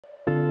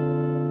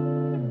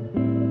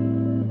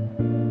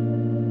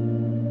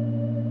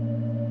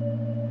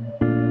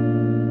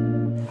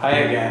Hi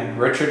again,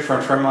 Richard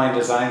from Trimline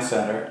Design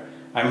Center.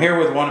 I'm here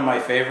with one of my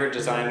favorite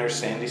designers,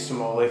 Sandi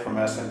Samole from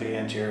S&B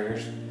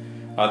Interiors.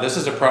 This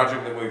is a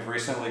project that we've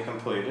recently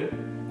completed,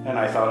 and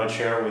I thought I'd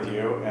share with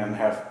you and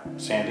have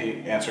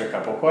Sandi answer a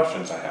couple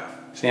questions I have.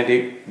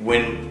 Sandi,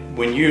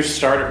 when you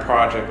start a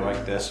project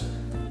like this,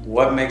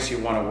 what makes you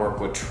want to work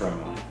with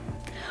Trimline?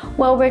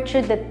 Well,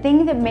 Richard, the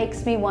thing that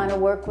makes me want to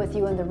work with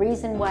you and the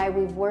reason why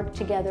we've worked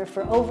together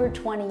for over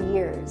 20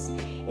 years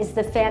is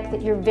the fact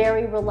that you're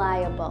very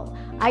reliable.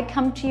 I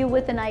come to you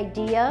with an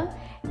idea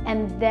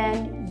and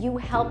then you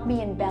help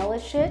me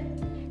embellish it,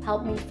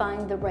 help me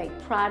find the right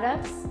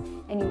products,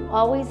 and you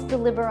always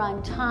deliver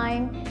on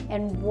time,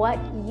 and what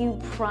you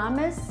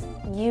promise,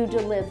 you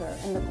deliver.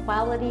 And the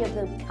quality of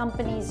the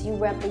companies you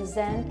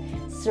represent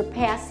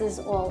surpasses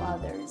all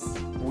others.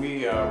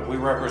 We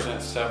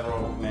represent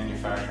several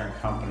manufacturing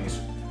companies.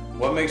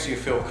 What makes you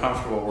feel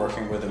comfortable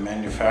working with a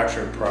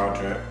manufactured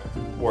project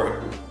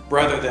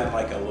rather than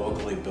like a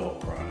locally built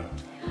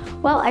product?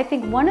 Well, I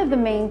think one of the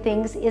main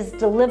things is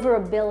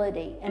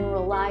deliverability and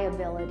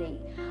reliability.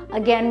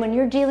 Again, when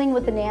you're dealing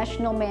with a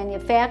national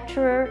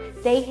manufacturer,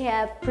 they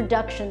have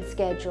production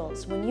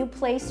schedules. When you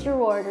place your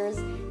orders,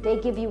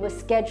 they give you a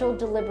scheduled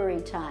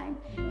delivery time.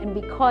 And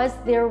because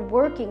they're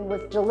working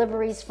with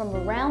deliveries from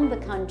around the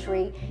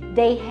country,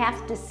 they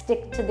have to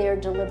stick to their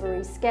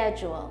delivery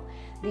schedule.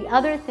 The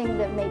other thing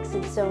that makes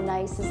it so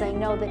nice is I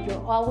know that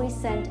you're always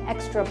sent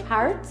extra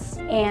parts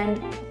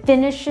and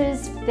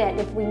finishes that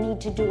if we need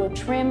to do a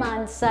trim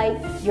on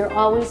site, you're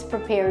always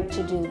prepared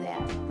to do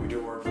that. We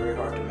do work very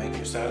hard to make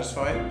you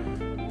satisfied.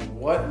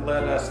 What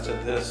led us to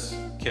this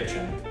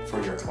kitchen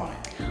for your client?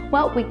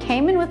 Well, we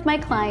came in with my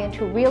client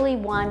who really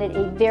wanted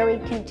a very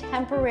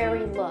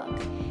contemporary look.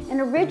 And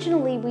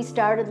originally we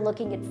started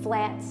looking at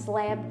flat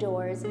slab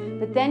doors,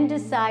 but then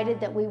decided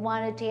that we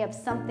wanted to have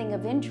something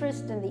of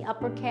interest in the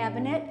upper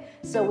cabinet,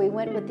 so we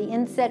went with the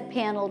inset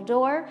panel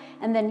door,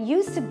 and then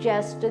you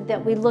suggested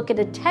that we look at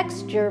a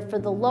texture for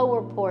the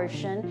lower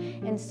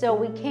portion, and so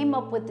we came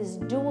up with this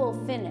dual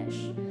finish.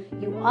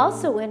 You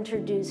also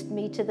introduced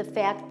me to the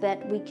fact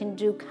that we can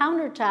do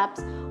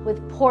countertops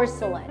with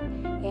porcelain.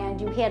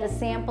 And you had a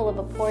sample of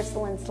a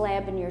porcelain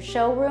slab in your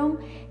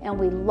showroom, and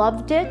we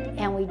loved it,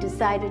 and we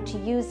decided to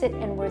use it,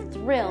 and we're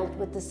thrilled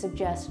with the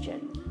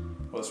suggestion.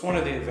 Well, it's one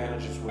of the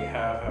advantages we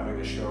have having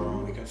a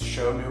showroom. We can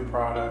show new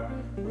product,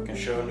 we can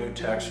show new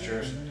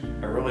textures.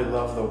 I really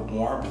love the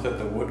warmth that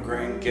the wood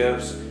grain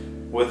gives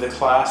with the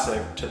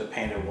classic to the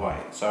painted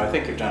white. So I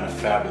think you've done a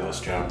fabulous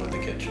job with the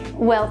kitchen.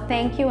 Well,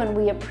 thank you, and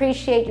we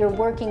appreciate your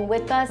working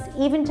with us,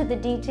 even to the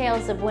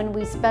details of when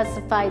we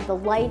specified the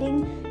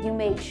lighting. You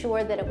made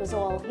sure that it was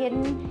all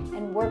hidden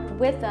and worked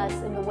with us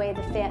in the way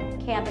the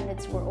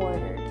cabinets were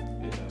ordered.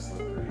 It does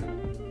look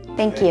great.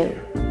 Thank you.